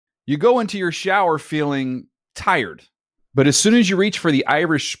You go into your shower feeling tired, but as soon as you reach for the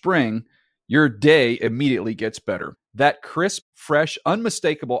Irish Spring, your day immediately gets better. That crisp, fresh,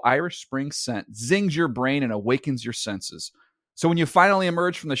 unmistakable Irish Spring scent zings your brain and awakens your senses. So when you finally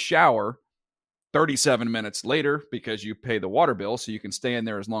emerge from the shower 37 minutes later, because you pay the water bill so you can stay in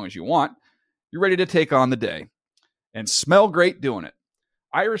there as long as you want, you're ready to take on the day and smell great doing it.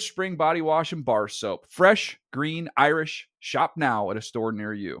 Irish Spring Body Wash and Bar Soap. Fresh, green, Irish. Shop now at a store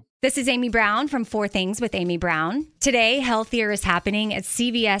near you. This is Amy Brown from 4 Things with Amy Brown. Today, healthier is happening at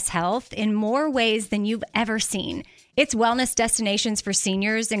CVS Health in more ways than you've ever seen. It's wellness destinations for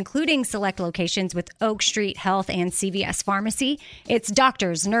seniors, including select locations with Oak Street Health and CVS Pharmacy. It's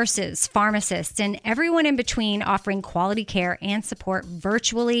doctors, nurses, pharmacists, and everyone in between offering quality care and support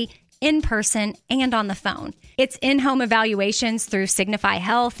virtually, in person, and on the phone. It's in-home evaluations through Signify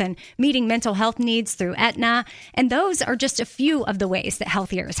Health and meeting mental health needs through Aetna. And those are just a few of the ways that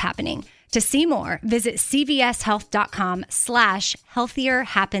healthier is happening. To see more, visit cvshealth.com/healthier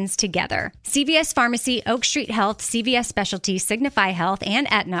happens together. CVS Pharmacy, Oak Street Health, CVS Specialty, Signify Health,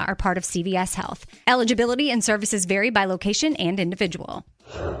 and Aetna are part of CVS Health. Eligibility and services vary by location and individual.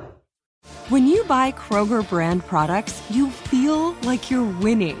 When you buy Kroger brand products, you feel like you're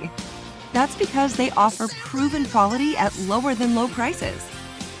winning. That's because they offer proven quality at lower than low prices.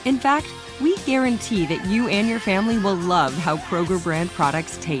 In fact, we guarantee that you and your family will love how Kroger brand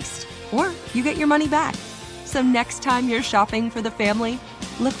products taste, or you get your money back. So next time you're shopping for the family,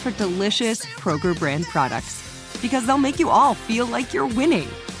 look for delicious Kroger brand products, because they'll make you all feel like you're winning.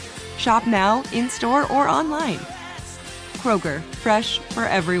 Shop now, in-store, or online. Kroger, fresh for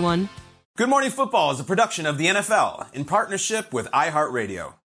everyone. Good Morning Football is a production of the NFL in partnership with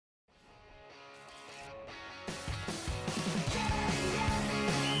iHeartRadio.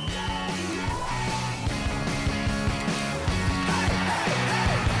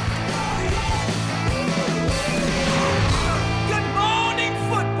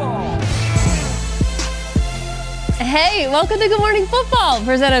 Hey, welcome to Good Morning Football,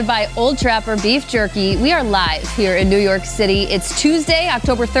 presented by Old Trapper Beef Jerky. We are live here in New York City. It's Tuesday,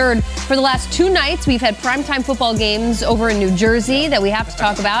 October 3rd. For the last 2 nights, we've had primetime football games over in New Jersey that we have to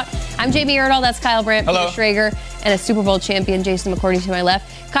talk about. I'm Jamie Erdahl, that's Kyle Brandt, Peter Schrager, and a Super Bowl champion, Jason McCourty, to my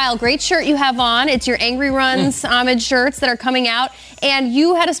left. Kyle, great shirt you have on. It's your Angry Runs homage shirts that are coming out. And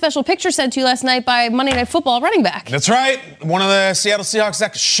you had a special picture sent to you last night by Monday Night Football running back. That's right. One of the Seattle Seahawks,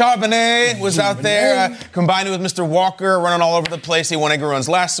 Zach Charbonnet, was out there, combined with Mr. Walker, running all over the place. He won Angry Runs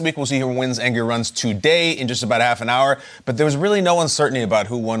last week. We'll see who wins Angry Runs today in just about half an hour. But there was really no uncertainty about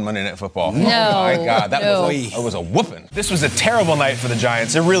who won Monday Night Football. No. Oh, my God. That was a whooping. This was a terrible night for the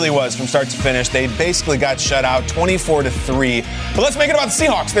Giants. It really was from start to finish. They basically got shut out 24-3. But let's make it about the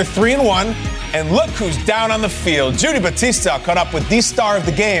Seahawks. They're 3-1. And look who's down on the field. Judy Batista caught up with the star of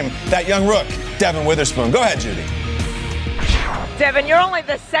the game, that young rook, Devin Witherspoon. Go ahead, Judy. Devin, you're only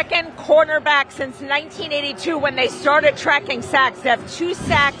the second cornerback since 1982 when they started tracking sacks. They have 2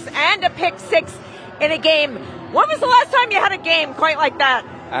 sacks and a pick 6 in a game. When was the last time you had a game quite like that?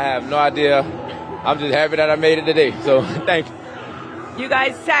 I have no idea. I'm just happy that I made it today, so thank you. You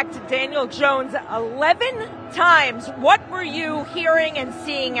guys sacked Daniel Jones 11 times. What were you hearing and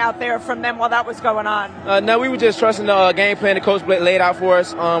seeing out there from them while that was going on? No, we were just trusting the game plan the coach laid out for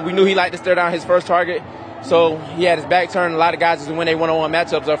us. We knew he liked to stare down his first target, so he had his back turned. A lot of guys just win their one-on-one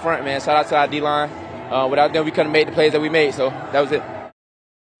matchups up front, man. Shout out to our D-line. Without them, we couldn't have made the plays that we made, so that was it.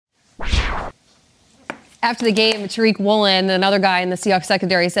 After the game, Tariq Woolen, another guy in the Seahawks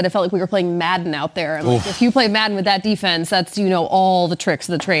secondary, said it felt like we were playing Madden out there. And like, if you play Madden with that defense, that's, all the tricks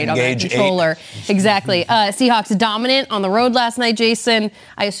of the trade on that controller. Exactly. Seahawks dominant on the road last night, Jason.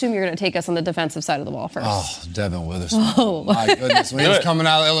 I assume you're going to take us on the defensive side of the ball first. Oh, Devin Witherspoon. Oh, my goodness. When he was coming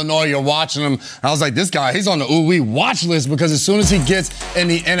out of Illinois, you're watching him. I was like, this guy, he's on the ooh-wee watch list because as soon as he gets in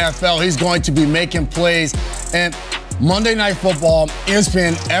the NFL, he's going to be making plays. And Monday Night Football,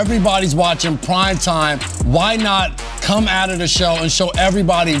 ESPN, everybody's watching prime time. Why not come out of the show and show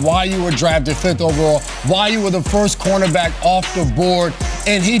everybody why you were drafted 5th overall, why you were the first cornerback off the board?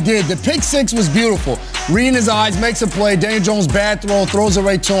 And he did. The pick 6 was beautiful. Reading his eyes, makes a play. Daniel Jones, bad throw, throws it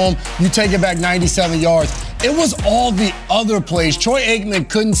right to him. You take it back 97 yards. It was all the other plays. Troy Aikman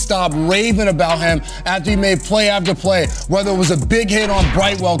couldn't stop raving about him after he made play after play, whether it was a big hit on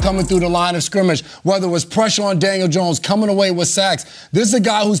Brightwell coming through the line of scrimmage, whether it was pressure on Daniel Jones coming away with sacks. This is a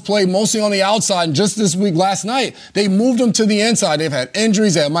guy who's played mostly on the outside, and just this week, last night, they moved him to the inside. They've had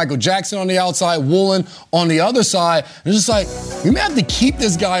injuries. They had Michael Jackson on the outside, Woolen on the other side. It's just like, we may have to keep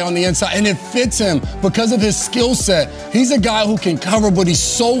this guy on the inside, and it fits him because of his skill set. He's a guy who can cover, but he's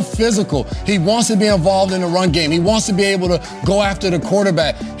so physical. He wants to be involved in the run game. He wants to be able to go after the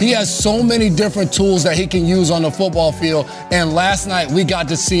quarterback. He has so many different tools that he can use on the football field. And last night, we got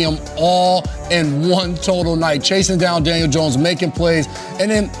to see him all in one total night, chasing down Daniel Jones, making plays. And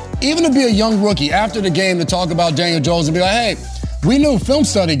then even to be a young rookie after the game to talk about Daniel Jones and be like, hey, we knew film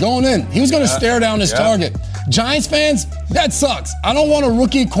study going in. He was going to stare down his target. Giants fans, that sucks. I don't want a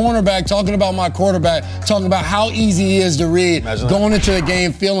rookie cornerback talking about my quarterback, talking about how easy he is to read, going into the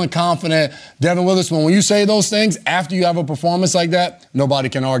game feeling confident. Devin Witherspoon, when you say those things after you have a performance like that, nobody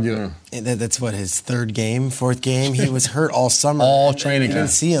can argue. That's what, his third game, fourth game? He was hurt all summer. All training camp. You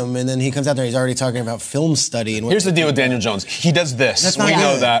didn't see him, and then he comes out there, he's already talking about film study. And here's the deal with Daniel Jones. He does this. That's not we good.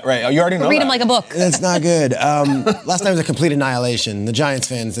 know that, right? You already know Read that. him like a book. That's not good. Last night was a complete annihilation. The Giants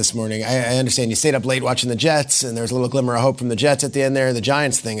fans this morning, I understand you stayed up late watching the Jets, and there was a little glimmer of hope from the Jets at the end there. The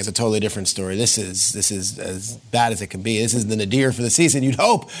Giants thing is a totally different story. This is as bad as it can be. This is the nadir for the season, you'd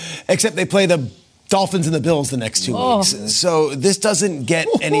hope, except they play the Dolphins and the Bills the next 2 weeks. So this doesn't get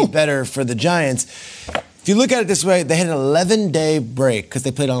any better for the Giants. If you look at it this way, they had an 11-day break because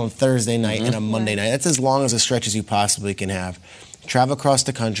they played on Thursday night and a Monday night. That's as long as a stretch as you possibly can have. Travel across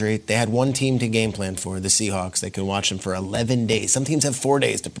the country. They had one team to game plan for, the Seahawks. They can watch them for 11 days. Some teams have 4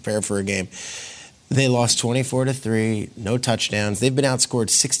 days to prepare for a game. They lost 24-3, no touchdowns. They've been outscored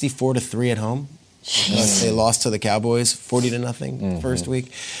 64-3 at home. They lost to the Cowboys 40-0 first week.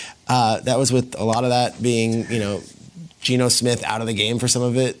 That was with a lot of that being, Geno Smith out of the game for some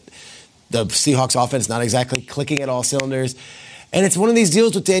of it. The Seahawks offense not exactly clicking at all cylinders. And it's one of these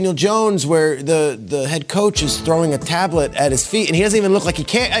deals with Daniel Jones where the head coach is throwing a tablet at his feet and he doesn't even look like he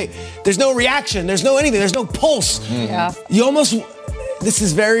can't. There's no reaction. There's no anything. There's no pulse. Yeah. You almost... This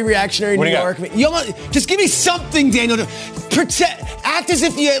is very reactionary New York. You almost, just give me something, Daniel. Act as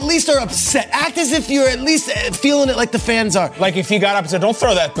if you at least are upset. Act as if you're at least feeling it like the fans are. Like if he got up and said, don't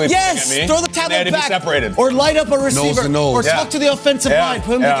throw that thing at me. Throw the tablet back. Be separated. Or light up a receiver. Nose. Or talk to the offensive line.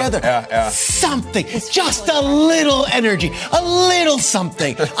 Put them together. Something. Just a little energy. A little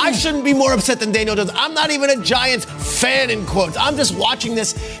something. I shouldn't be more upset than Daniel Jones. I'm not even a Giants fan, in quotes. I'm just watching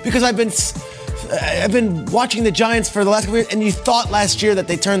this because I've been watching the Giants for the last couple years, and you thought last year that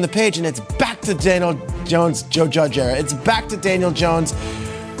they turned the page, and it's back to Daniel Jones, Joe Judge era. It's back to Daniel Jones,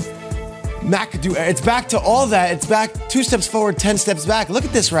 McAdoo era. It's back to all that. It's back 2 steps forward, 10 steps back. Look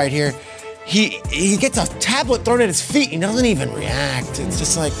at this right here. He gets a tablet thrown at his feet. He doesn't even react. It's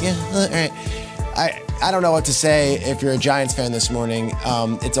just like, all right. I don't know what to say if you're a Giants fan this morning.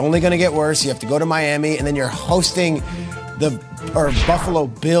 It's only going to get worse. You have to go to Miami, and then you're hosting Buffalo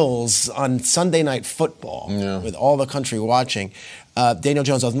Bills on Sunday Night Football with all the country watching. Daniel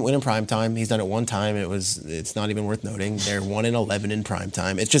Jones doesn't win in primetime. He's done it one time. It's not even worth noting. They're 1-11 in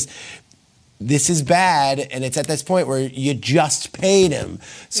primetime. It's just, this is bad, and it's at this point where you just paid him.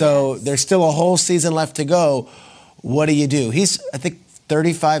 So there's still a whole season left to go. What do you do? He's, I think,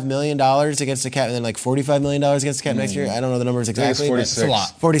 $35 million against the cap, and then like $45 million against the cap next year. I don't know the numbers exactly. It's 46. It's a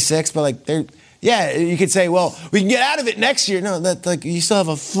lot. 46, but like they're... Yeah, you could say, well, we can get out of it next year. No, you still have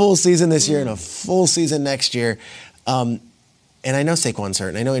a full season this year and a full season next year. And I know Saquon's hurt,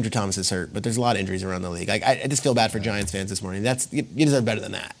 and I know Andrew Thomas is hurt, but there's a lot of injuries around the league. I just feel bad for Giants fans this morning. You deserve better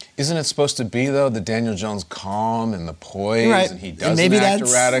than that. Isn't it supposed to be, though, the Daniel Jones calm and the poise, and he doesn't act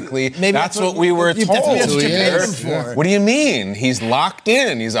erratically? That's what we were told. That's what you paid him for. What do you mean? He's locked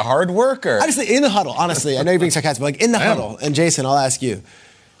in. He's a hard worker. I just think in the huddle, honestly, I know you're being sarcastic, but like in the huddle, and Jason, I'll ask you,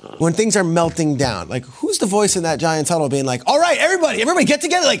 when things are melting down, like who's the voice in that Giants huddle being like, all right, everybody get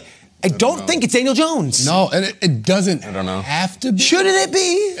together? Like, I don't think it's Daniel Jones. No, and it doesn't I don't know. have to be. Shouldn't it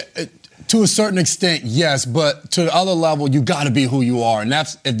be? To a certain extent, yes, but to the other level, you got to be who you are. And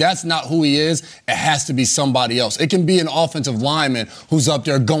if that's not who he is, it has to be somebody else. It can be an offensive lineman who's up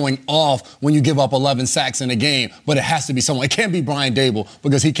there going off when you give up 11 sacks in a game, but it has to be someone. It can't be Brian Dable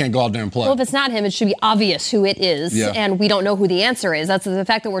because he can't go out there and play. Well, if it's not him, it should be obvious who it is, and we don't know who the answer is. That's the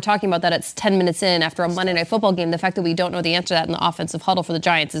fact that we're talking about that it's 10 minutes in after a Monday Night Football game. The fact that we don't know the answer to that in the offensive huddle for the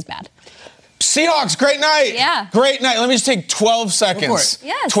Giants is bad. Seahawks, great night. Yeah. Great night. Let me just take 12 seconds.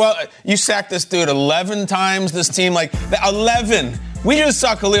 Yes. 12. You sacked this dude 11 times, this team. 11. We just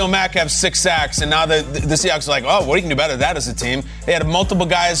saw Khalil Mack have 6 sacks, and now the Seahawks are like, oh, what do you can do better than that as a team? They had multiple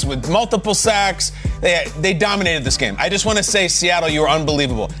guys with multiple sacks. They dominated this game. I just want to say, Seattle, you were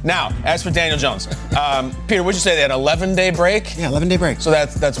unbelievable. Now, as for Daniel Jones, Peter, what'd you say? They had an 11-day break? Yeah, 11-day break. So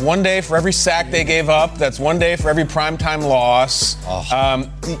that's 1 day for every sack they gave up. That's 1 day for every primetime loss.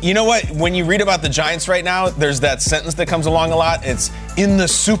 You know what? When you read about the Giants right now, there's that sentence that comes along a lot. It's in the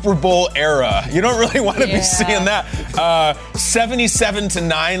Super Bowl era. You don't really want to be seeing that.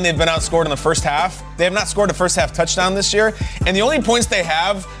 77-9, they've been outscored in the first half. They have not scored a first half touchdown this year. And the only points they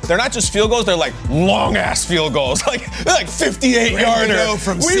have, they're not just field goals, they're like long long-ass field goals. Like 58-yarder.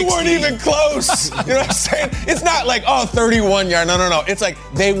 We weren't even close. You know what I'm saying? It's not like, 31-yard. No. It's like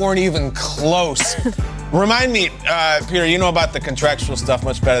they weren't even close. Remind me, Peter, you know about the contractual stuff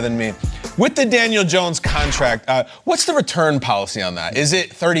much better than me. With the Daniel Jones contract, what's the return policy on that? Is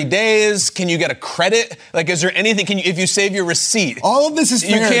it 30 days? Can you get a credit? Like, is there anything? If you save your receipt? All of this is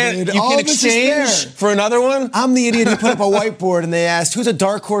fair, dude. You can exchange for another one? I'm the idiot who put up a whiteboard and they asked, who's a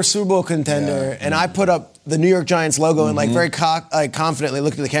dark horse Super Bowl contender? And I put up the New York Giants logo and very confidently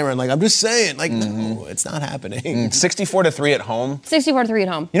looked at the camera and I'm just saying, no, it's not happening. 64-3 at home? 64-3 at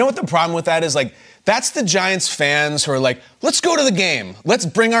home. You know what the problem with that is? That's the Giants fans who are like, let's go to the game. Let's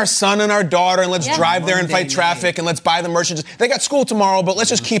bring our son and our daughter and let's drive there and fight traffic and let's buy the merchandise. They got school tomorrow, but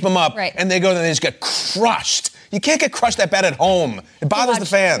let's just keep them up. Right. And they go there and they just get crushed. You can't get crushed that bad at home. It bothers the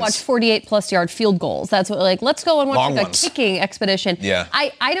fans. Watch 48-plus yard field goals. That's what, let's go and watch a kicking expedition. Yeah.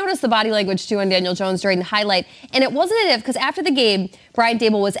 I noticed the body language, too, on Daniel Jones during the highlight. And it wasn't because after the game, Brian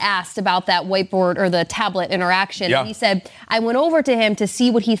Dable was asked about that whiteboard or the tablet interaction. Yeah. And he said, I went over to him to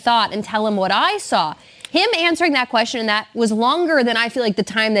see what he thought and tell him what I saw. Him answering that question, and that was longer than I feel like the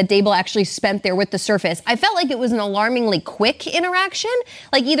time that Dable actually spent there with the Surface. I felt like it was an alarmingly quick interaction.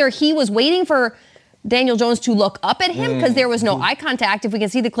 Like either he was waiting for Daniel Jones to look up at him because there was no eye contact. If we can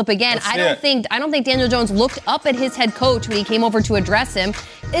see the clip again, I don't think Daniel Jones looked up at his head coach when he came over to address him.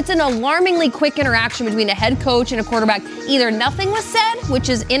 It's an alarmingly quick interaction between a head coach and a quarterback. Either nothing was said, which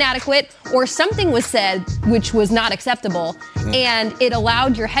is inadequate, or something was said, which was not acceptable. And it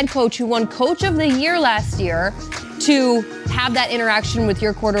allowed your head coach, who won Coach of the Year last year, to have that interaction with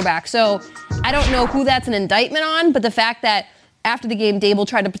your quarterback. So I don't know who that's an indictment on, but the fact that after the game, Dable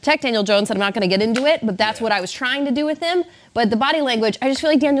tried to protect Daniel Jones, said I'm not going to get into it, but that's what I was trying to do with him. But the body language, I just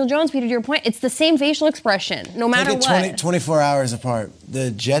feel like Daniel Jones, Peter, to your point, it's the same facial expression, no matter what. 24 hours apart. The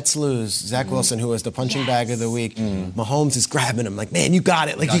Jets lose. Zach Wilson, who was the punching bag of the week. Mahomes is grabbing him like, man, you got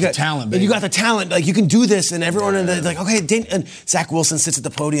it. Like, you got the talent, baby. You got the talent. Like, you can do this. And everyone, like, okay. And Zach Wilson sits at the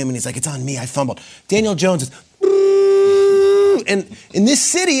podium and he's like, it's on me. I fumbled. Daniel Jones is... And in this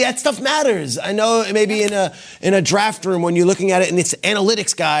city, that stuff matters. I know maybe in a draft room when you're looking at it and it's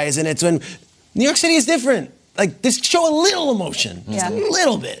analytics guys and it's when New York City is different. Like, just show a little emotion. Just a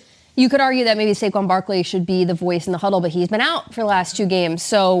little bit. You could argue that maybe Saquon Barkley should be the voice in the huddle, but he's been out for the last 2 games.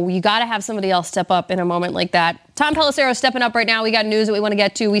 So you got to have somebody else step up in a moment like that. Tom Pelissero stepping up right now. We got news that we want to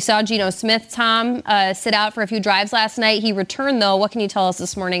get to. We saw Geno Smith, Tom, sit out for a few drives last night. He returned, though. What can you tell us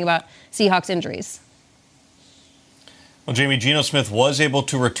this morning about Seahawks injuries? Well, Jamie, Geno Smith was able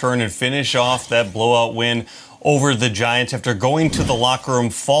to return and finish off that blowout win over the Giants after going to the locker room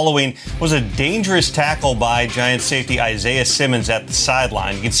following was a dangerous tackle by Giants safety Isaiah Simmons at the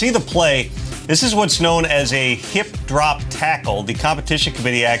sideline. You can see the play. This is what's known as a hip drop tackle. The competition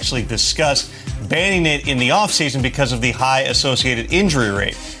committee actually discussed banning it in the offseason because of the high associated injury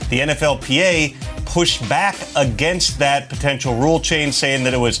rate. The NFLPA pushed back against that potential rule change, saying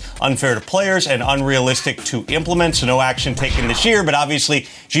that it was unfair to players and unrealistic to implement, so no action taken this year. But obviously,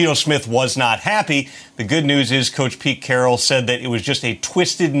 Geno Smith was not happy. The good news is Coach Pete Carroll said that it was just a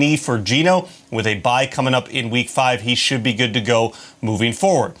twisted knee for Geno. With a bye coming up in Week 5, he should be good to go moving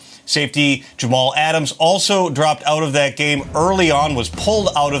forward. Safety Jamal Adams also dropped out of that game early on, was pulled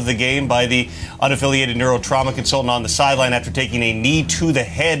out of the game by the unaffiliated neurotrauma consultant on the sideline after taking a knee to the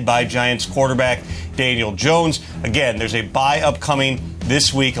head by Giants quarterback Daniel Jones. Again, there's a bye upcoming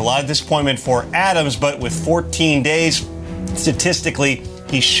this week. A lot of disappointment for Adams, but with 14 days, statistically,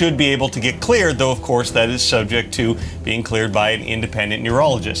 he should be able to get cleared, though, of course, that is subject to being cleared by an independent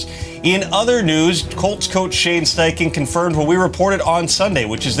neurologist. In other news, Colts coach Shane Steichen confirmed what we reported on Sunday,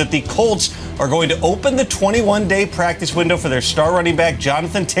 which is that the Colts are going to open the 21-day practice window for their star running back,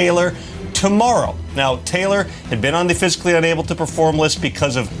 Jonathan Taylor, tomorrow. Now, Taylor had been on the physically unable to perform list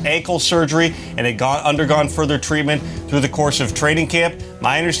because of ankle surgery and had undergone further treatment through the course of training camp.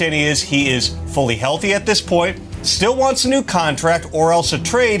 My understanding is he is fully healthy at this point. Still wants a new contract or else a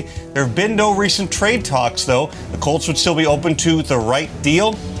trade. There have been no recent trade talks, though. The Colts would still be open to the right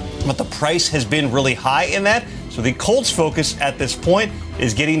deal, but the price has been really high in that. So the Colts' focus at this point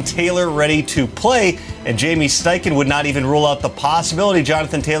is getting Taylor ready to play, and Jamie Steichen would not even rule out the possibility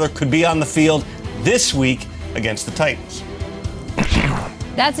Jonathan Taylor could be on the field this week against the Titans.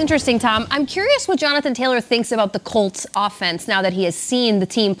 That's interesting, Tom. I'm curious what Jonathan Taylor thinks about the Colts offense now that he has seen the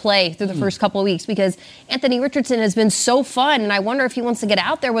team play through the first couple of weeks, because Anthony Richardson has been so fun, and I wonder if he wants to get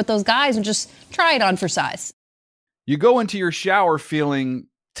out there with those guys and just try it on for size. You go into your shower feeling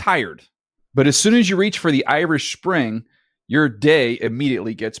tired, but as soon as you reach for the Irish Spring, your day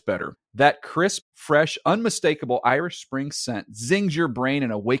immediately gets better. That crisp, fresh, unmistakable Irish Spring scent zings your brain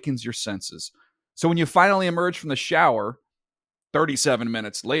and awakens your senses. So when you finally emerge from the shower 37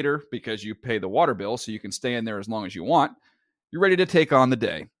 minutes later, because you pay the water bill so you can stay in there as long as you want, you're ready to take on the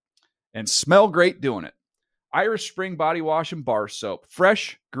day and smell great doing it. Irish Spring Body Wash and Bar Soap.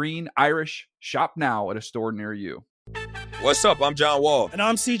 Fresh, green, Irish. Shop now at a store near you. What's up? I'm John Wall. And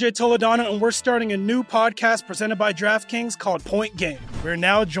I'm CJ Toledano, and we're starting a new podcast presented by DraftKings called Point Game. We're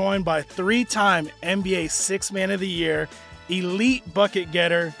now joined by 3-time NBA Sixth Man of the Year, elite bucket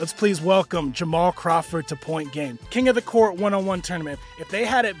getter. Let's please welcome Jamal Crawford to Point Game. King of the Court one-on-one tournament. If they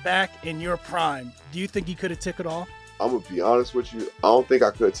had it back in your prime, do you think you could have took it all? I'm going to be honest with you. I don't think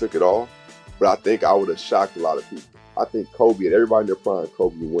I could have took it all, but I think I would have shocked a lot of people. I think Kobe and everybody in their prime,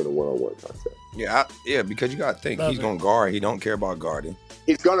 Kobe would win a one-on-one contest. Yeah, because you got to think he's going to guard. He don't care about guarding.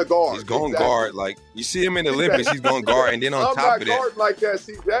 He's going to guard. He's going to guard. Like, you see him in the Olympics, he's going to guard. And then on top of that. Like that,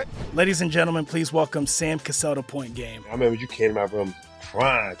 CJ. Ladies and gentlemen, please welcome Sam Cassell to Point Game. I remember you came to my room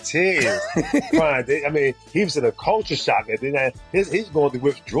crying, tears, crying. I mean, he was in a culture shock. And then he's going through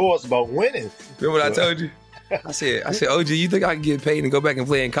withdrawals about winning. Remember what I told you? I said, OG, you think I can get paid and go back and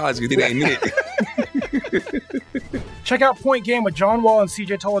play in college because it ain't it? Check out Point Game with John Wall and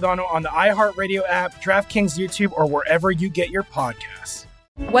CJ Toledano on the iHeartRadio app, DraftKings YouTube, or wherever you get your podcasts.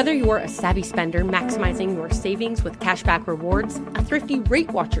 Whether you're a savvy spender maximizing your savings with cashback rewards, a thrifty rate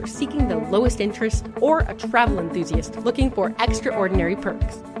watcher seeking the lowest interest, or a travel enthusiast looking for extraordinary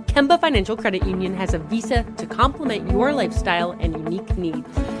perks, Kemba Financial Credit Union has a visa to complement your lifestyle and unique needs.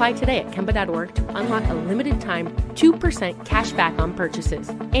 Apply today at Kemba.org to unlock a limited-time 2% cash back on purchases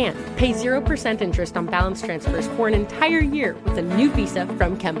and pay 0% interest on balance transfers for an entire year with a new visa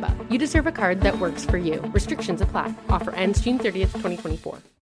from Kemba. You deserve a card that works for you. Restrictions apply. Offer ends June 30th, 2024.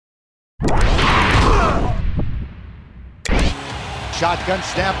 Shotgun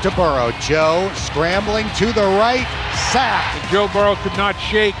snap to Burrow. Joe scrambling to the right. Sacked. And Joe Burrow could not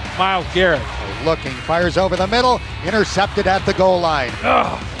shake Myles Garrett. Looking, fires over the middle. Intercepted at the goal line.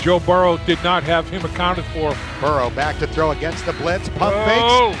 Joe Burrow did not have him accounted for. Burrow back to throw against the blitz. Pump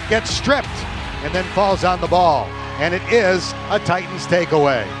fakes. Gets stripped. And then falls on the ball. And it is a Titans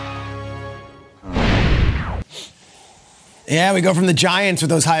takeaway. Yeah, we go from the Giants with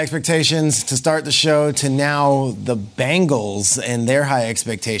those high expectations to start the show to now the Bengals and their high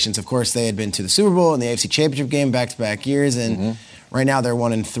expectations. Of course, they had been to the Super Bowl and the AFC Championship game back-to-back years, and right now they're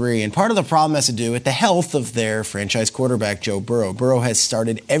 1-3. And part of the problem has to do with the health of their franchise quarterback, Joe Burrow. Burrow has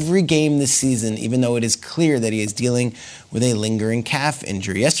started every game this season, even though it is clear that he is dealing with a lingering calf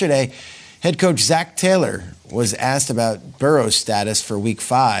injury. Yesterday, head coach Zach Taylor was asked about Burrow's status for Week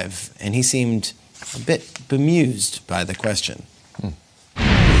 5, and he seemed a bit bemused by the question.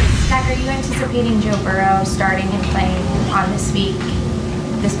 Zach, are you anticipating Joe Burrow starting and playing on this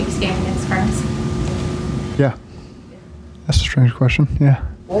week's game against France? Yeah. That's a strange question, yeah.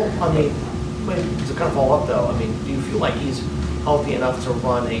 Well, I mean, to kind of follow up though, I mean, do you feel like he's healthy enough to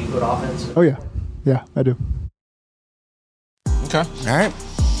run a good offense? Oh, yeah. Yeah, I do. Okay. All right.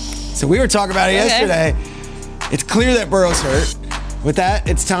 So we were talking about it yesterday. It's clear that Burrow's hurt. With that,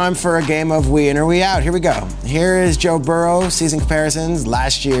 it's time for a game of we in or we out. Here we go. Here is Joe Burrow, season comparisons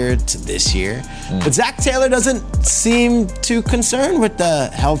last year to this year. But Zach Taylor doesn't seem too concerned with the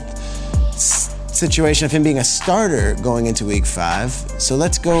health situation of him being a starter going into Week 5. So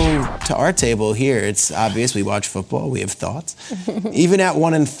let's go to our table here. It's obvious we watch football. We have thoughts. Even at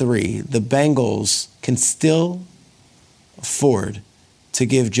 1-3, the Bengals can still afford to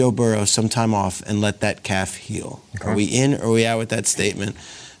give Joe Burrow some time off and let that calf heal. Okay. Are we in or are we out with that statement?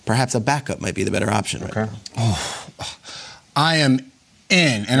 Perhaps a backup might be the better option right now. I am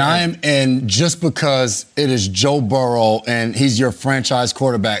in, and I am in just because it is Joe Burrow and he's your franchise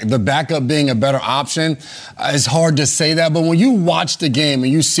quarterback. The backup being a better option, it's hard to say that, but when you watch the game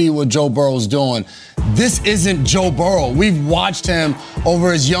and you see what Joe Burrow's doing, this isn't Joe Burrow. We've watched him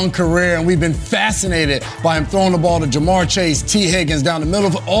over his young career, and we've been fascinated by him throwing the ball to Jamar Chase, T. Higgins, down the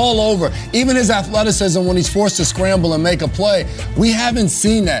middle, all over. Even his athleticism when he's forced to scramble and make a play, we haven't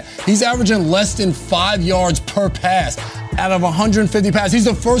seen that. He's averaging less than 5 yards per pass out of 150 passes. He's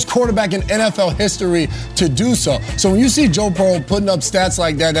the first quarterback in NFL history to do so. So when you see Joe Burrow putting up stats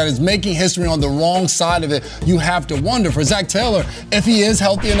like that is making history on the wrong side of it, you have to wonder. For Zach Taylor, if he is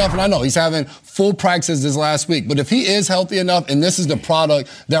healthy enough, and I know he's having full practices this last week, but if he is healthy enough and this is the product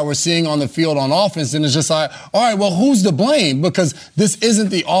that we're seeing on the field on offense, then it's just like, all right, well, who's to blame? Because this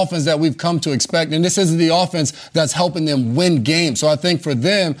isn't the offense that we've come to expect, and this isn't the offense that's helping them win games. So I think for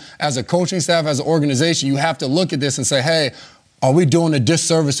them, as a coaching staff, as an organization, you have to look at this and say, hey, are we doing a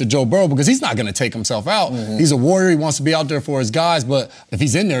disservice to Joe Burrow? Because he's not going to take himself out. Mm-hmm. He's a warrior. He wants to be out there for his guys. But if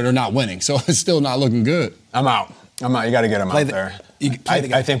he's in there, they're not winning. So it's still not looking good. I'm out. You got to get him out there.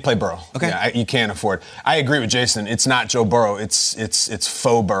 I think play Burrow. Okay. Yeah, you can't afford. I agree with Jason. It's not Joe Burrow. It's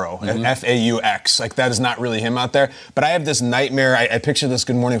faux Burrow. F-A-U-X. Like, that is not really him out there. But I have this nightmare. I picture this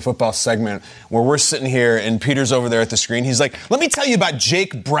Good Morning Football segment where we're sitting here and Peter's over there at the screen. He's like, let me tell you about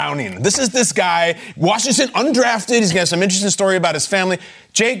Jake Browning. This is this guy, Washington undrafted. He's got some interesting story about his family.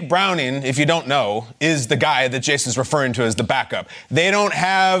 Jake Browning, if you don't know, is the guy that Jason's referring to as the backup. They don't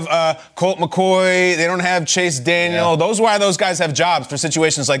have Colt McCoy. They don't have Chase Daniel. Those are why those guys have jobs for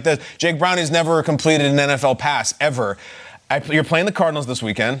situations like this. Jake Browning's never completed an NFL pass, ever. You're playing the Cardinals this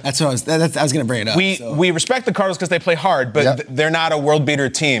weekend. That's what I was going to bring it up. We respect the Cardinals because they play hard, but they're not a world beater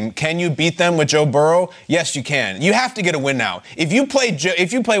team. Can you beat them with Joe Burrow? Yes, you can. You have to get a win now. If you play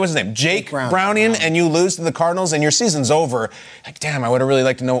what's his name, Jake Browning, and you lose to the Cardinals and your season's over, like, damn, I would have really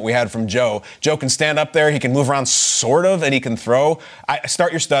liked to know what we had from Joe. Joe can stand up there, he can move around sort of, and he can throw.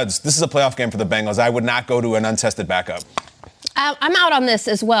 Start your studs. This is a playoff game for the Bengals. I would not go to an untested backup. I'm out on this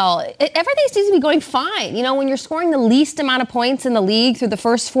as well. Everything seems to be going fine. You know, when you're scoring the least amount of points in the league through the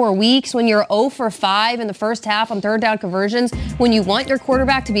first 4 weeks, when you're 0 for 5 in the first half on third down conversions, when you want your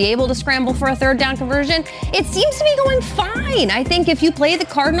quarterback to be able to scramble for a third down conversion, it seems to be going fine. I think if you play the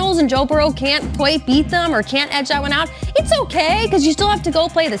Cardinals and Joe Burrow can't quite beat them or can't edge that one out, it's okay because you still have to go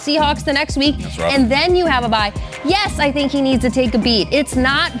play the Seahawks the next week, and then you have a bye. Yes, I think he needs to take a beat. It's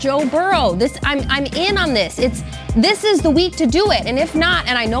not Joe Burrow. I'm in on this. This is the week to do it. And if not,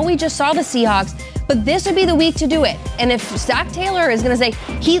 and I know we just saw the Seahawks, but this would be the week to do it. And if Zach Taylor is going to say,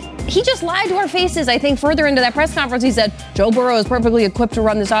 he just lied to our faces, I think, further into that press conference, he said, Joe Burrow is perfectly equipped to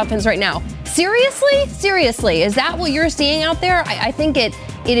run this offense right now. Seriously? Is that what you're seeing out there? I think it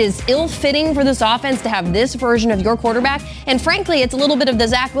is ill-fitting for this offense to have this version of your quarterback. And frankly, it's a little bit of the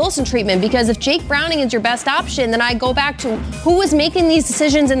Zach Wilson treatment, because if Jake Browning is your best option, then I go back to who was making these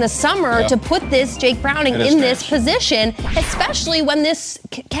decisions in the summer to put this Jake Browning in this position, especially when this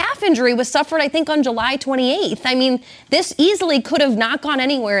calf injury was suffered, I think, on July 28th. I mean, this easily could have not gone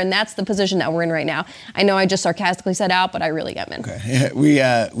anywhere, and that's the position that we're in right now. I know I just sarcastically said out, but I really got in. Okay.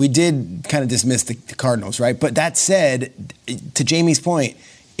 We did kind of dismiss the Cardinals, right? But that said, to Jamie's point,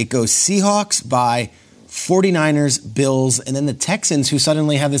 it goes Seahawks by 49ers, Bills, and then the Texans, who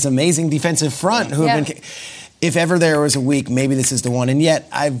suddenly have this amazing defensive front. Have been. If ever there was a week, maybe this is the one. And yet,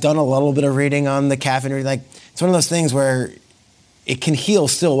 I've done a little bit of reading on the calf injury. Like, it's one of those things where it can heal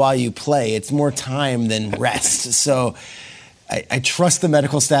still while you play. It's more time than rest. So I trust the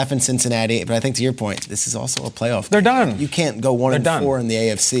medical staff in Cincinnati, but I think to your point, this is also a playoff game. They're done. You can't go 1-4 in the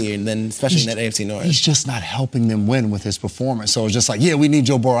AFC, and then especially in that AFC North. He's just not helping them win with his performance. So it's just like, yeah, we need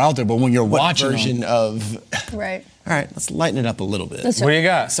Joe Burrow out there, but when you're watching version of right. All right, let's lighten it up a little bit. What do you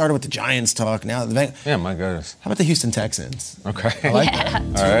got? Started with the Giants talk. Now yeah, my goodness. How about the Houston Texans? Okay. I like that.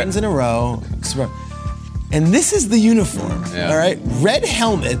 Two wins in a row. And this is the uniform, all right? Red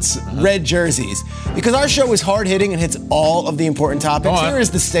helmets, red jerseys. Because our show is hard-hitting and hits all of the important topics. Here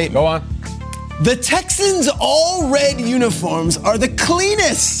is the statement. Go on. The Texans' all-red uniforms are the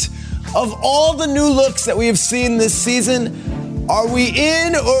cleanest of all the new looks that we have seen this season. Are we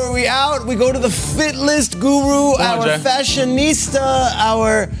in or are we out? We go to the fit list guru, our fashionista,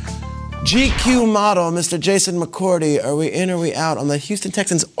 our GQ model, Mr. Jason McCourty. Are we in or are we out on the Houston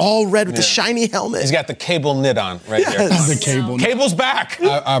Texans all red with the shiny helmet? He's got the cable knit on right there. The cable. Cable's back.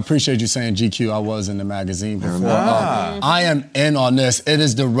 I appreciate you saying GQ. I was in the magazine before. I am in on this. It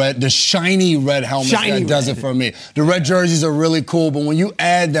is the shiny red helmet that does it for me. The red jerseys are really cool, but when you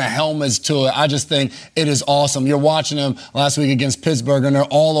add the helmets to it, I just think it is awesome. You're watching them last week against Pittsburgh, and they're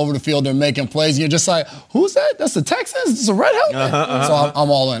all over the field. They're making plays, and you're just like, who's that? That's the Texans? It's a red helmet? So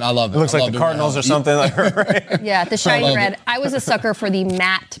I'm all in. I love it. Looks like the Cardinals or something like right? Yeah, the shiny red. I was a sucker for the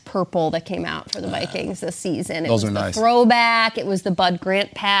matte purple that came out for the Vikings this season. Those are nice. Throwback. It was the Bud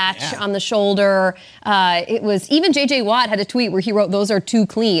Grant patch on the shoulder. It was even J.J. Watt had a tweet where he wrote, "Those are too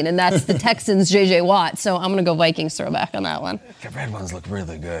clean," and that's the Texans' J.J. Watt. So I'm going to go Vikings throwback on that one. The red ones look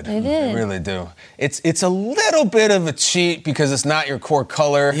really good. They did. They really do. It's a little bit of a cheat because it's not your core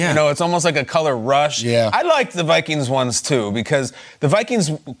color. Yeah. You know, it's almost like a color rush. Yeah. I like the Vikings ones too because the Vikings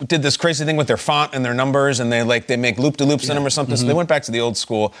did this crazy thing with their font and their numbers, and they make loop-de-loops in them or something. So they went back to the old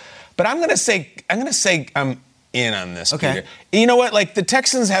school. But I'm gonna say I'm in on this. Okay. Peter. You know what? Like the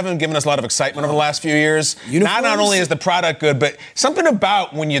Texans haven't given us a lot of excitement over the last few years. Not only is the product good, but something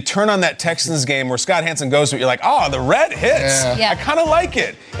about when you turn on that Texans game where Scott Hansen goes to it, you're like, oh, the red hits. Yeah. I kind of like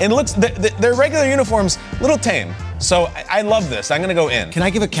it. And it looks their regular uniforms a little tame. So I love this. I'm gonna go in. Can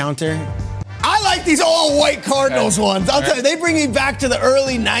I give a counter? I like these all-white Cardinals ones. I'll tell you, they bring me back to the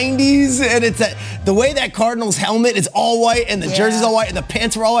early 90s, and it's the way that Cardinals helmet is all white, and the jersey's all white, and the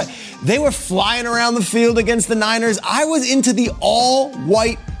pants were all white. They were flying around the field against the Niners. I was into the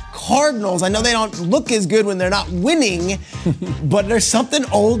all-white Cardinals. I know they don't look as good when they're not winning, but there's something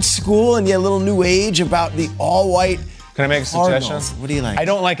old school and yet a little new age about the all-white Can I make a suggestion? Cardinals. What do you like? I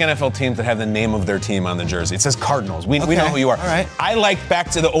don't like NFL teams that have the name of their team on the jersey. It says Cardinals. We know who you are. All right. I like back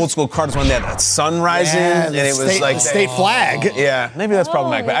to the old school Cardinals when they had that sun rising and it was like state flag. Yeah, maybe that's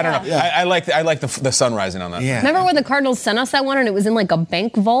problematic, but I don't know. Yeah. I like the sun rising on that. Yeah. Remember when the Cardinals sent us that one and it was in like a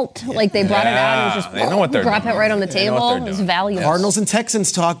bank vault? Like they brought it out and it was just they know what they're drop doing. it right on the They know what table. they're It was doing. valuable. Cardinals and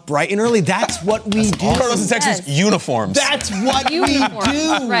Texans talk bright and early. That's what we do. Cardinals and Texans uniforms. That's what we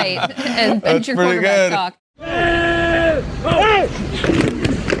do. Right. And bench your pretty quarterback good. talk.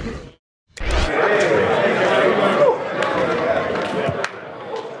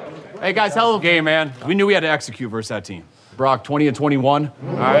 Hey guys, hell of a game, man. We knew we had to execute versus that team. Brock, 20 and 21.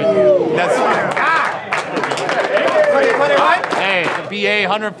 All right. Hey, the BA,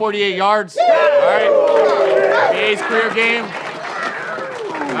 148 yards. All right. BA's career game.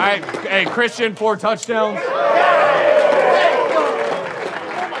 All right. Hey, Christian, 4 touchdowns.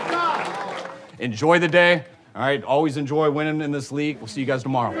 Enjoy the day. All right. Always enjoy winning in this league. We'll see you guys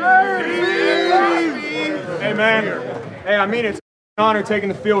tomorrow. Hey, man. Hey, I mean, it's an honor taking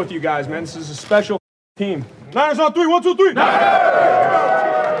the field with you guys, man. This is a special team. Niners on 3, 1, 2, 3.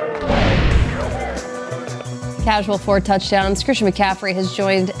 Casual 4 touchdowns. Christian McCaffrey has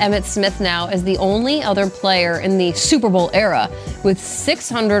joined Emmitt Smith now as the only other player in the Super Bowl era with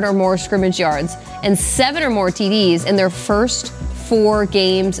 600 or more scrimmage yards and 7 or more TDs in their first 4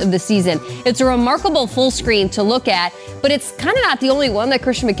 games of the season. It's a remarkable full screen to look at, but it's kind of not the only one that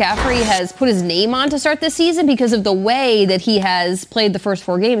Christian McCaffrey has put his name on to start this season because of the way that he has played the first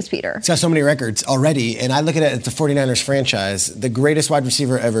 4 games, Peter. He's got so many records already, and I look at it as the 49ers franchise. The greatest wide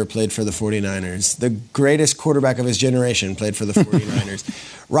receiver ever played for the 49ers. The greatest quarterback of his generation played for the 49ers.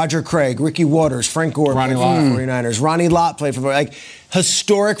 Roger Craig, Ricky Waters, Frank Gore played for the 49ers. Ronnie Lott played for the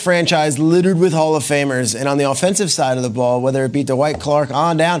historic franchise littered with Hall of Famers. And on the offensive side of the ball, whether it be Dwight Clark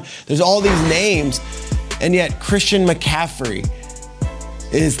on down, there's all these names. And yet Christian McCaffrey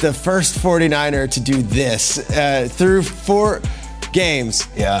is the first 49er to do this through 4 games.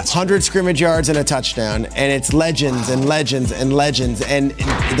 100 scrimmage yards and a touchdown. And it's legends and legends and legends. And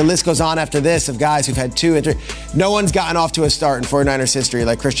the list goes on after this of guys who've had 2 and 3. No one's gotten off to a start in 49ers history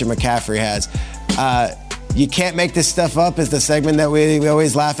like Christian McCaffrey has. You can't make this stuff up is the segment that we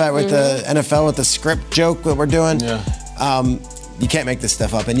always laugh at with the NFL with the script joke that we're doing. You can't make this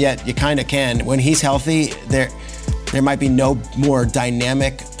stuff up, and yet you kind of can. When he's healthy, there might be no more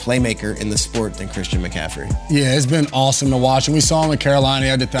dynamic playmaker in the sport than Christian McCaffrey. Yeah, it's been awesome to watch. And we saw him in Carolina. He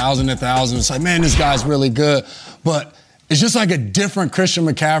had 1,000. It's like, man, this guy's really good. But it's just like a different Christian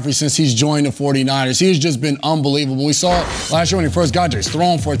McCaffrey since he's joined the 49ers. He has just been unbelievable. We saw it last year when he first got there. He's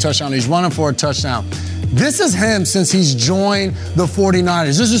throwing for a touchdown. He's running for a touchdown. This is him since he's joined the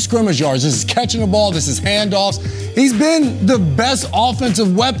 49ers. This is scrimmage yards. This is catching the ball. This is handoffs. He's been the best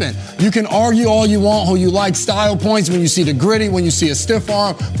offensive weapon. You can argue all you want who you like, style points when you see the gritty, when you see a stiff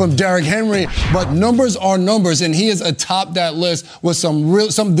arm from Derrick Henry, but numbers are numbers, and he is atop that list with some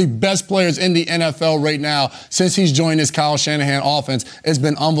of the best players in the NFL right now since he's joined this Kyle Shanahan offense. It's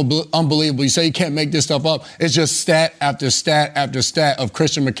been unbelievable. You say you can't make this stuff up. It's just stat after stat after stat of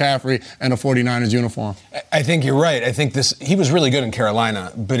Christian McCaffrey and a 49ers uniform. I think you're right. I think he was really good in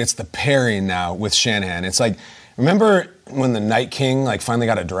Carolina, but it's the pairing now with Shanahan. It's like, remember when the Night King finally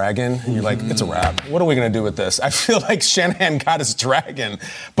got a dragon? And you're like, it's a wrap. What are we going to do with this? I feel like Shanahan got his dragon.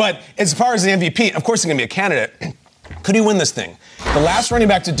 But as far as the MVP, of course he's going to be a candidate. Could he win this thing? The last running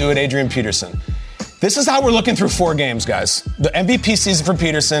back to do it, Adrian Peterson. This is how we're looking through 4 games, guys. The MVP season for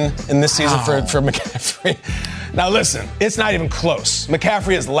Peterson and this season for McCaffrey. Now listen, it's not even close.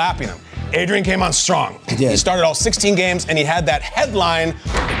 McCaffrey is lapping him. Adrian came on strong. He started all 16 games, and he had that headline,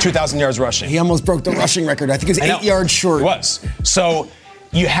 2,000 yards rushing. He almost broke the rushing record. I think it's 8 yards short. It was. So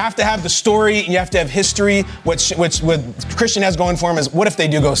you have to have the story, and you have to have history. What Christian has going for him is, what if they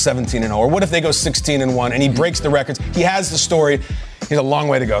do go 17-0, or what if they go 16-1, and he breaks the records? He has the story. He's a long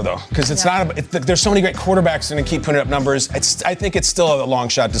way to go, though, because there's so many great quarterbacks going to keep putting up numbers. I think it's still a long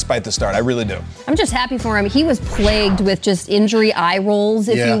shot despite the start. I really do. I'm just happy for him. He was plagued with just injury eye rolls,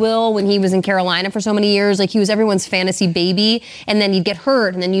 if you will, when he was in Carolina for so many years. Like, he was everyone's fantasy baby, and then you'd get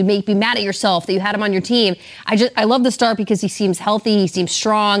hurt, and then you'd be mad at yourself that you had him on your team. I love the start because he seems healthy. He seems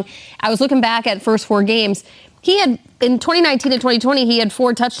strong. I was looking back at first 4 games. He had, in 2019 and 2020, he had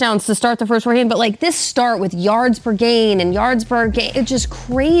 4 touchdowns to start the first 4 games. But, like, this start with yards per gain and yards per game, it's just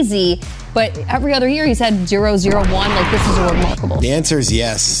crazy. But every other year he's had 0-0-1. Like, this is remarkable. The answer is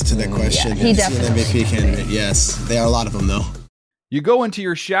yes to the question. Yeah, he definitely. An MVP candidate, yes. There are a lot of them, though. You go into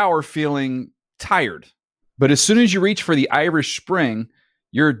your shower feeling tired. But as soon as you reach for the Irish Spring,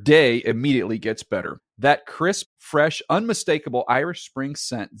 your day immediately gets better. That crisp, fresh, unmistakable Irish Spring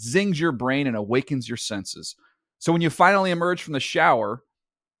scent zings your brain and awakens your senses. So when you finally emerge from the shower,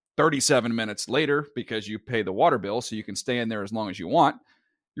 37 minutes later, because you pay the water bill so you can stay in there as long as you want,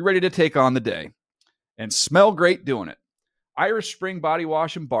 you're ready to take on the day. And smell great doing it. Irish Spring Body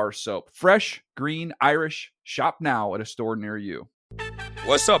Wash and Bar Soap. Fresh, green, Irish. Shop now at a store near you.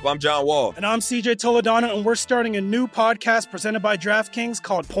 What's up? I'm John Wall. And I'm CJ Toledano, and we're starting a new podcast presented by DraftKings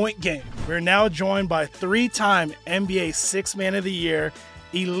called Point Game. We're now joined by 3-time NBA Sixth Man of the Year,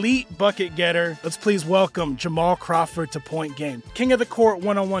 elite bucket getter. Let's please welcome Jamal Crawford to Point Game. King of the Court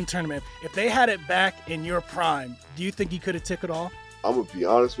one-on-one tournament. If they had it back in your prime, do you think you could have took it all? I'm going to be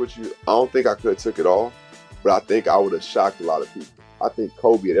honest with you. I don't think I could have took it all, but I think I would have shocked a lot of people. I think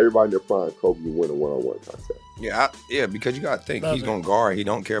Kobe and everybody in their prime, Kobe would win a one-on-one contest. Yeah, because you got to think, he's going to guard. He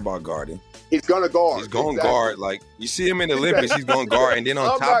don't care about guarding. He's going to guard. He's going to guard. Like, you see him in the Olympics, he's going to guard. And then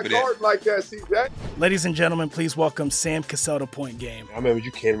on top of that. I'm not guarding like that, CJ. Ladies and gentlemen, please welcome Sam Cassell to Point Game. I remember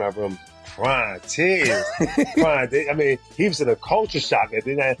you came to my room crying, tears. Crying. I mean, he was in a culture shock. And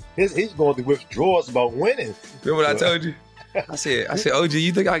then he's going through withdrawals about winning. Remember what I told you? I said, OG,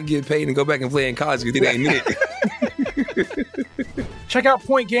 you think I can get paid and go back and play in college? You think they ain't it? Check out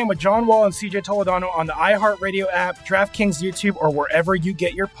Point Game with John Wall and CJ Toledano on the iHeartRadio app, DraftKings YouTube, or wherever you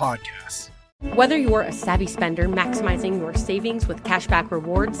get your podcasts. Whether you're a savvy spender maximizing your savings with cashback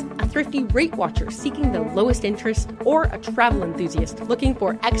rewards, a thrifty rate watcher seeking the lowest interest, or a travel enthusiast looking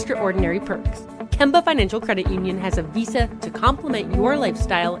for extraordinary perks, Kemba Financial Credit Union has a visa to complement your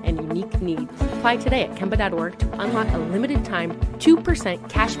lifestyle and unique needs. Apply today at Kemba.org to unlock a limited time 2%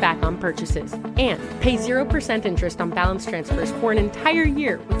 cash back on purchases and pay 0% interest on balance transfers for an entire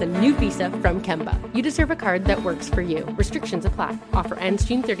year with a new visa from Kemba. You deserve a card that works for you. Restrictions apply. Offer ends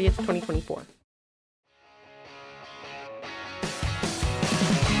June 30th, 2024.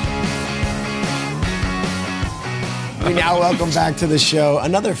 We now welcome back to the show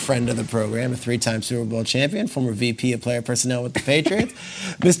another friend of the program, a 3-time Super Bowl champion, former VP of Player Personnel with the Patriots,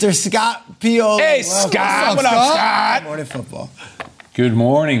 Mr. Scott Pioli. Hey, Scott. What up, Scott? Good morning, football. Good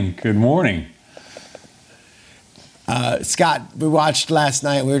morning. Good morning. Scott, we watched last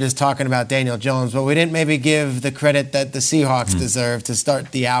night. We were just talking about Daniel Jones, but we didn't maybe give the credit that the Seahawks deserve to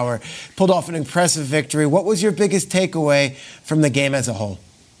start the hour. Pulled off an impressive victory. What was your biggest takeaway from the game as a whole?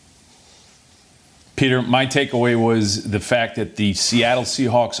 Peter, my takeaway was the fact that the Seattle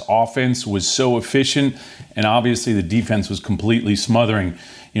Seahawks offense was so efficient, and obviously the defense was completely smothering.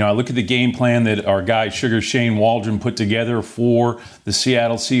 You know, I look at the game plan that our guy Sugar Shane Waldron put together for the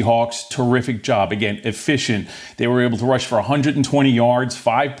Seattle Seahawks. Terrific job. Again, efficient. They were able to rush for 120 yards,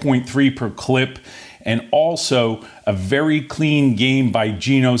 5.3 per clip, and also a very clean game by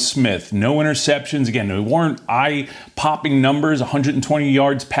Geno Smith. No interceptions. Again, they weren't eye-popping numbers, 120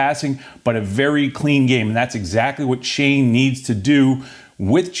 yards passing, but a very clean game. And that's exactly what Shane needs to do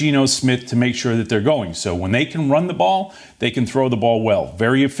with Geno Smith to make sure that they're going. So when they can run the ball, they can throw the ball well.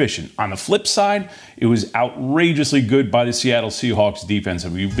 Very efficient. On the flip side, it was outrageously good by the Seattle Seahawks defense.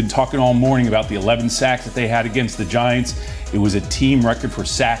 And we've been talking all morning about the 11 sacks that they had against the Giants. It was a team record for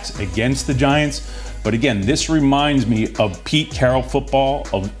sacks against the Giants. But again, this reminds me of Pete Carroll football,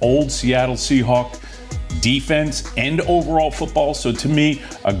 of old Seattle Seahawk defense and overall football. So to me,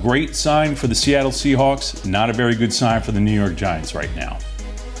 a great sign for the Seattle Seahawks, not a very good sign for the New York Giants right now.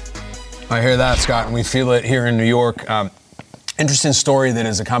 I hear that, Scott, and we feel it here in New York. Interesting story that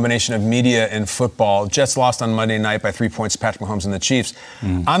is a combination of media and football. Jets lost on Monday night by 3 points to Patrick Mahomes and the Chiefs.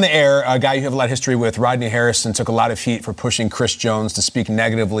 On the air, a guy you have a lot of history with, Rodney Harrison, took a lot of heat for pushing Chris Jones to speak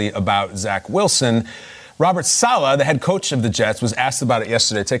negatively about Zach Wilson. Robert Saleh, the head coach of the Jets, was asked about it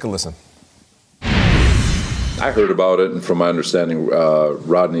yesterday. Take a listen. I heard about it, and from my understanding,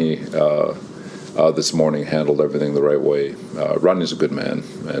 Rodney this morning handled everything the right way. Rodney's a good man,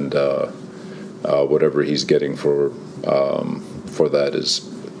 and whatever he's getting for that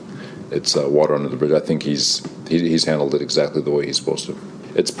it's water under the bridge. I think he's handled it exactly the way he's supposed to.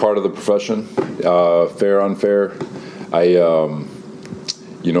 It's part of the profession, fair, unfair.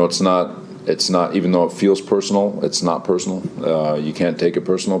 It's not, even though it feels personal, it's not personal. You can't take it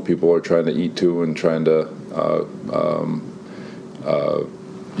personal. People are trying to eat too and trying to,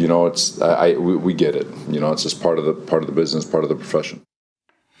 we get it. You know, it's just part of the business, part of the profession.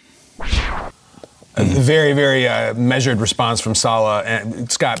 A very, very measured response from Saleh.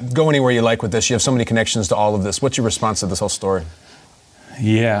 And Scott, go anywhere you like with this. You have so many connections to all of this. What's your response to this whole story?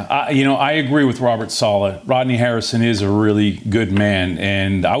 Yeah, I agree with Robert Saleh. Rodney Harrison is a really good man,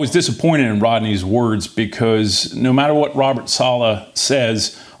 and I was disappointed in Rodney's words because no matter what Robert Saleh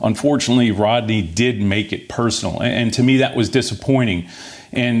says, unfortunately, Rodney did make it personal, and to me that was disappointing.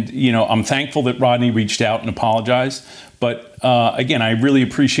 And, I'm thankful that Rodney reached out and apologized, but again, I really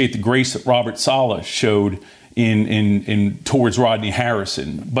appreciate the grace that Robert Saleh showed in towards Rodney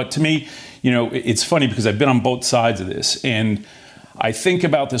Harrison. But to me, it's funny because I've been on both sides of this, and I think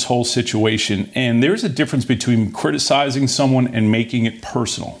about this whole situation, and there's a difference between criticizing someone and making it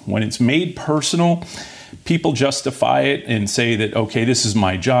personal. When it's made personal, people justify it and say that, okay, this is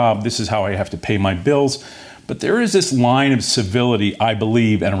my job, this is how I have to pay my bills. But there is this line of civility, I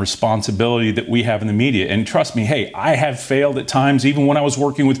believe, and a responsibility that we have in the media. And trust me, hey, I have failed at times, even when I was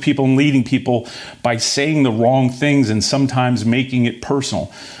working with people and leading people, by saying the wrong things and sometimes making it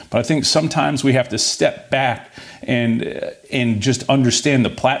personal. But I think sometimes we have to step back and just understand the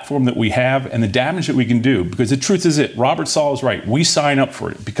platform that we have and the damage that we can do. Because the truth is Robert Saleh is right. We sign up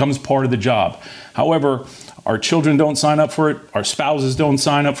for it. It becomes part of the job. However, our children don't sign up for it. Our spouses don't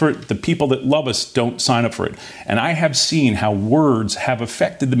sign up for it. The people that love us don't sign up for it. And I have seen how words have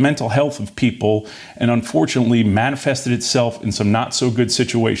affected the mental health of people and unfortunately manifested itself in some not so good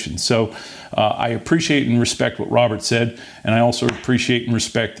situations. So I appreciate and respect what Robert said. And I also appreciate and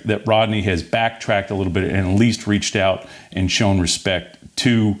respect that Rodney has backtracked a little bit and at least reached out and shown respect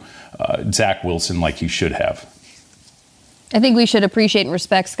to Zach Wilson like he should have. I think we should appreciate and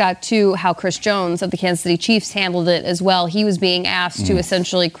respect, Scott, too, how Chris Jones of the Kansas City Chiefs handled it as well. He was being asked to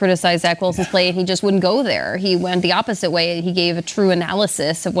essentially criticize Zach Wilson's play, and he just wouldn't go there. He went the opposite way. He gave a true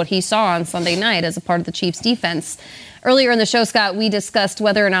analysis of what he saw on Sunday night as a part of the Chiefs' defense. Earlier in the show, Scott, we discussed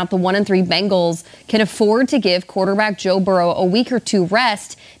whether or not the 1-3 Bengals can afford to give quarterback Joe Burrow a week or two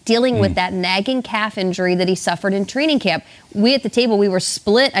rest, dealing with that nagging calf injury that he suffered in training camp. We at the table, we were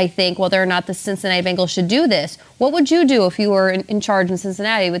split, I think, whether or not the Cincinnati Bengals should do this. What would you do if you were in charge in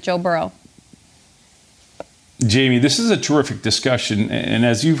Cincinnati with Joe Burrow? Jamie, this is a terrific discussion, and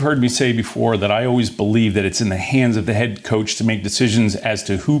as you've heard me say before, that I always believe that it's in the hands of the head coach to make decisions as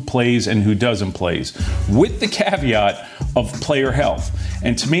to who plays and who doesn't play, with the caveat of player health.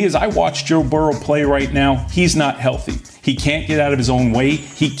 And to me, as I watch Joe Burrow play right now, he's not healthy. He can't get out of his own way.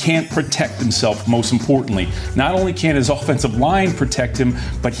 He can't protect himself, most importantly. Not only can't his offensive line protect him,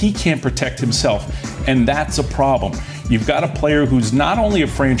 but he can't protect himself. And that's a problem. You've got a player who's not only a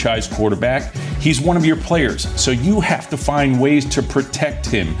franchise quarterback, he's one of your players. So you have to find ways to protect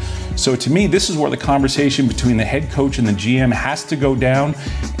him. So to me, this is where the conversation between the head coach and the GM has to go down.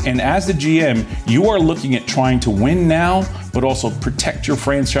 And as the GM, you are looking at trying to win now, but also protect your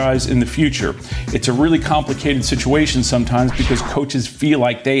franchise in the future. It's a really complicated situation sometimes because coaches feel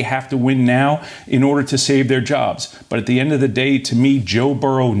like they have to win now in order to save their jobs. But at the end of the day, to me, Joe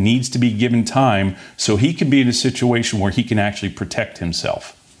Burrow needs to be given time so he can be in a situation where he can actually protect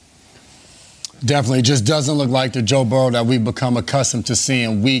himself. Definitely. Just doesn't look like the Joe Burrow that we've become accustomed to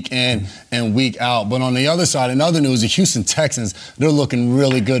seeing week in and week out. But on the other side, in other news, the Houston Texans, they're looking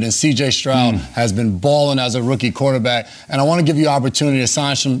really good. And C.J. Stroud has been balling as a rookie quarterback. And I want to give you an opportunity to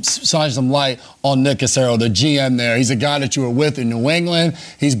shine some light on Nick Caserio, the GM there. He's a guy that you were with in New England.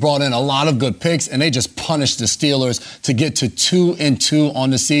 He's brought in a lot of good picks, and they just punished the Steelers to get to 2-2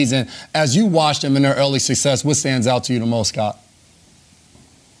 on the season. As you watched them in their early success, what stands out to you the most, Scott?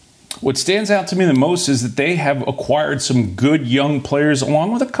 What stands out to me the most is that they have acquired some good young players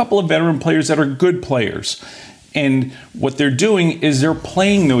along with a couple of veteran players that are good players. And what they're doing is they're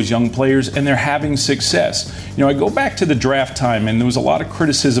playing those young players and they're having success. You know, I go back to the draft time and there was a lot of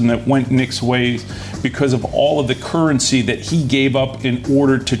criticism that went Nick's way because of all of the currency that he gave up in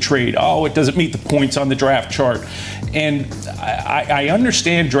order to trade. Oh, it doesn't meet the points on the draft chart. And I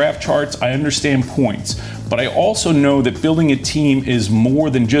understand draft charts, I understand points. But I also know that building a team is more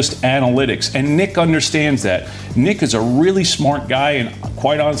than just analytics. And Nick understands that. Nick is a really smart guy and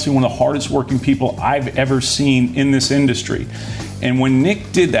quite honestly one of the hardest working people I've ever seen in this industry. And when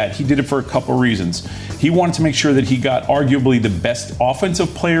Nick did that, he did it for a couple of reasons. He wanted to make sure that he got arguably the best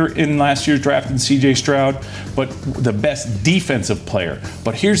offensive player in last year's draft in C.J. Stroud, but the best defensive player.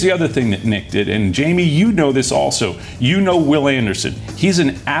 But here's the other thing that Nick did, and Jamie, you know this also. You know Will Anderson. He's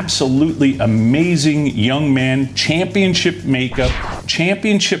an absolutely amazing young man, championship makeup,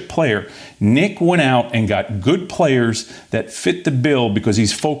 championship player. Nick went out and got good players that fit the bill because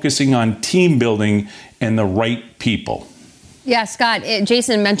he's focusing on team building and the right people. Yeah, Scott,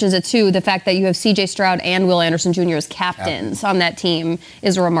 Jason mentions it too. The fact that you have C.J. Stroud and Will Anderson Jr. as captains on that team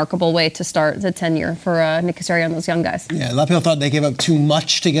is a remarkable way to start the tenure for Nick Caserio and those young guys. Yeah, a lot of people thought they gave up too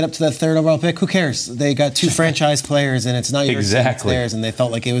much to get up to that third overall pick. Who cares? They got 2 franchise players, and it's not yours, it's theirs, and they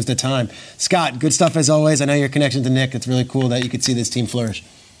felt like it was the time. Scott, good stuff as always. I know your connection to Nick. It's really cool that you could see this team flourish.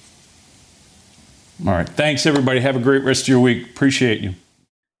 All right. Thanks, everybody. Have a great rest of your week. Appreciate you.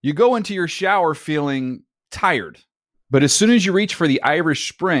 You go into your shower feeling tired, but as soon as you reach for the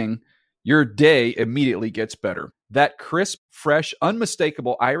Irish Spring, your day immediately gets better. That crisp, fresh,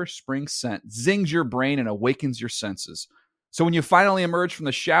 unmistakable Irish Spring scent zings your brain and awakens your senses. So when you finally emerge from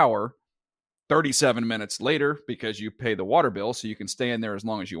the shower, 37 minutes later, because you pay the water bill so you can stay in there as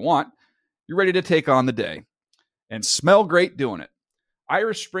long as you want, you're ready to take on the day and smell great doing it.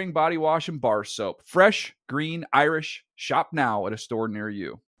 Irish Spring Body Wash and Bar Soap. Fresh, green, Irish. Shop now at a store near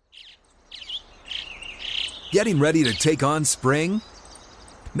you. Getting ready to take on spring?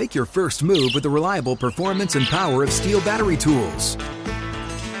 Make your first move with the reliable performance and power of Steel battery tools.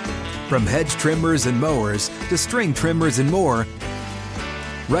 From hedge trimmers and mowers to string trimmers and more,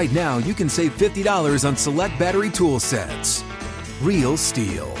 right now you can save $50 on select battery tool sets. Real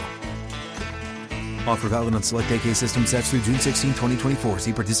Steel. Offer valid on select AK system sets through June 16, 2024.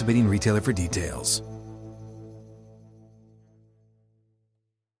 See participating retailer for details.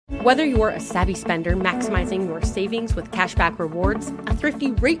 Whether you're a savvy spender maximizing your savings with cashback rewards, a thrifty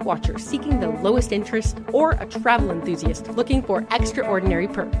rate watcher seeking the lowest interest, or a travel enthusiast looking for extraordinary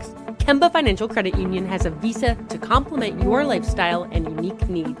perks, Kemba Financial Credit Union has a visa to complement your lifestyle and unique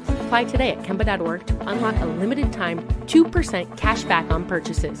needs. Apply today at Kemba.org to unlock a limited time 2% cash back on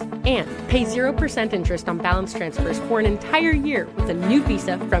purchases and pay 0% interest on balance transfers for an entire year with a new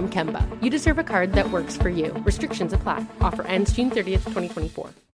visa from Kemba. You deserve a card that works for you. Restrictions apply. Offer ends June 30th, 2024.